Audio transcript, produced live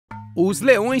Os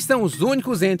leões são os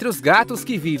únicos entre os gatos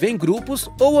que vivem em grupos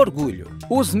ou orgulho.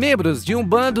 Os membros de um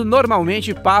bando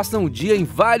normalmente passam o dia em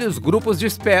vários grupos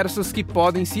dispersos que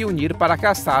podem se unir para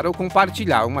caçar ou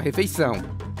compartilhar uma refeição.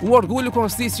 O orgulho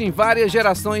consiste em várias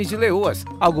gerações de leoas,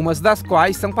 algumas das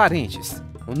quais são parentes.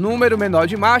 Um número menor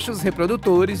de machos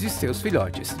reprodutores e seus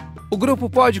filhotes. O grupo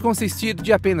pode consistir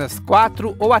de apenas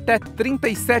 4 ou até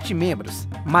 37 membros,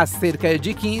 mas cerca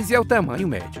de 15 é o tamanho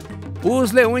médio.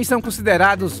 Os leões são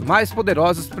considerados mais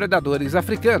poderosos predadores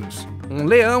africanos. Um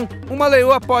leão, uma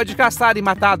leoa pode caçar e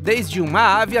matar desde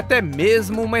uma ave até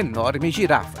mesmo uma enorme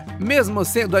girafa. Mesmo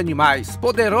sendo animais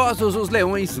poderosos, os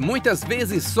leões muitas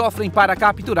vezes sofrem para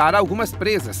capturar algumas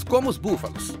presas, como os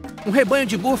búfalos. Um rebanho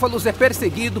de búfalos é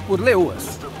perseguido por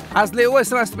leoas. As leoas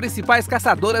são as principais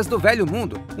caçadoras do Velho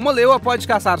Mundo. Uma leoa pode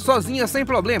caçar sozinha sem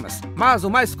problemas, mas o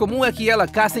mais comum é que ela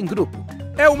caça em grupo.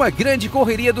 É uma grande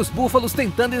correria dos búfalos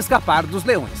tentando escapar dos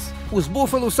leões. Os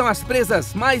búfalos são as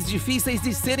presas mais difíceis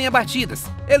de serem abatidas.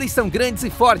 Eles são grandes e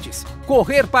fortes.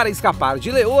 Correr para escapar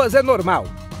de leoas é normal.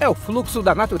 É o fluxo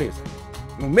da natureza.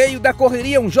 No meio da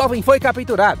correria, um jovem foi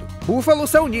capturado. Búfalos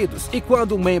são unidos, e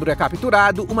quando um membro é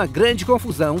capturado, uma grande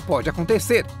confusão pode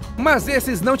acontecer. Mas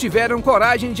esses não tiveram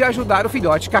coragem de ajudar o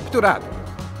filhote capturado.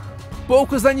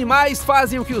 Poucos animais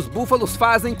fazem o que os búfalos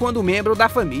fazem quando um membro da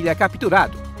família é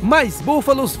capturado. Mas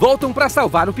búfalos voltam para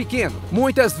salvar o pequeno.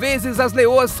 Muitas vezes as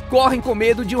leoas correm com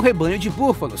medo de um rebanho de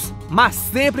búfalos, mas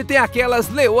sempre tem aquelas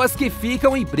leoas que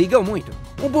ficam e brigam muito.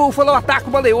 Um búfalo ataca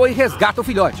uma leoa e resgata o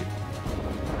filhote.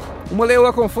 Uma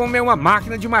leoa com fome é uma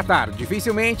máquina de matar.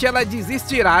 Dificilmente ela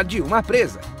desistirá de uma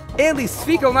presa. Eles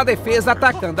ficam na defesa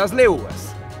atacando as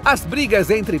leoas. As brigas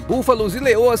entre búfalos e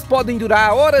leoas podem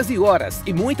durar horas e horas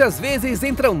e muitas vezes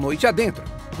entram noite adentro.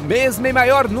 Mesmo em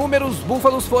maior número, os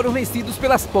búfalos foram vencidos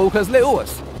pelas poucas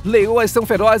leoas. Leoas são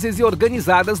ferozes e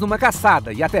organizadas numa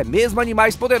caçada, e até mesmo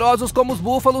animais poderosos como os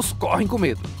búfalos correm com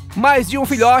medo. Mais de um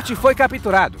filhote foi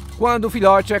capturado. Quando o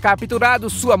filhote é capturado,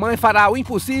 sua mãe fará o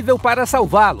impossível para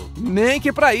salvá-lo, nem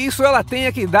que para isso ela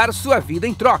tenha que dar sua vida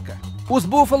em troca. Os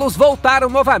búfalos voltaram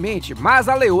novamente, mas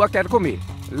a leoa quer comer.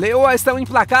 Leoas são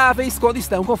implacáveis quando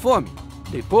estão com fome.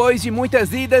 Depois de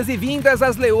muitas idas e vindas,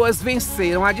 as leoas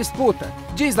venceram a disputa.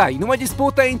 Diz aí, numa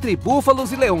disputa entre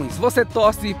búfalos e leões, você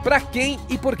torce pra quem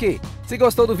e por quê? Se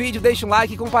gostou do vídeo, deixa um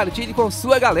like e compartilhe com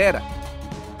sua galera.